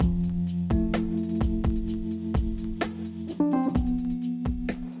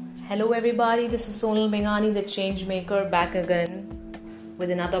Hello, everybody. This is Sonal Bengani, the change maker, back again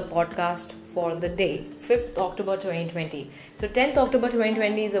with another podcast for the day, 5th October 2020. So, 10th October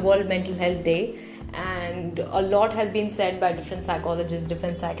 2020 is a World Mental Health Day, and a lot has been said by different psychologists,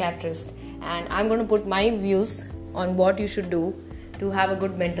 different psychiatrists, and I'm going to put my views on what you should do to have a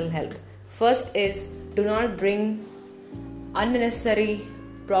good mental health. First is, do not bring unnecessary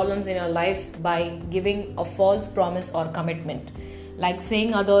problems in your life by giving a false promise or commitment. Like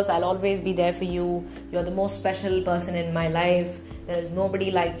saying others, I'll always be there for you, you're the most special person in my life, there is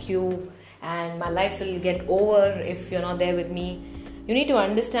nobody like you, and my life will get over if you're not there with me. You need to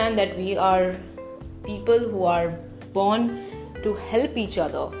understand that we are people who are born to help each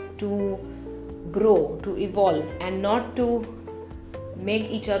other, to grow, to evolve, and not to make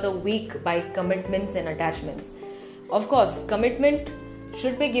each other weak by commitments and attachments. Of course, commitment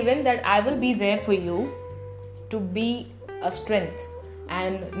should be given that I will be there for you to be a strength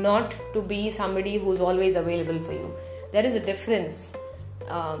and not to be somebody who's always available for you. There is a difference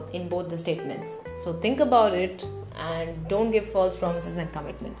in both the statements. So think about it and don't give false promises and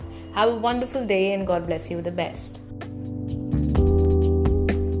commitments. Have a wonderful day and God bless you the best.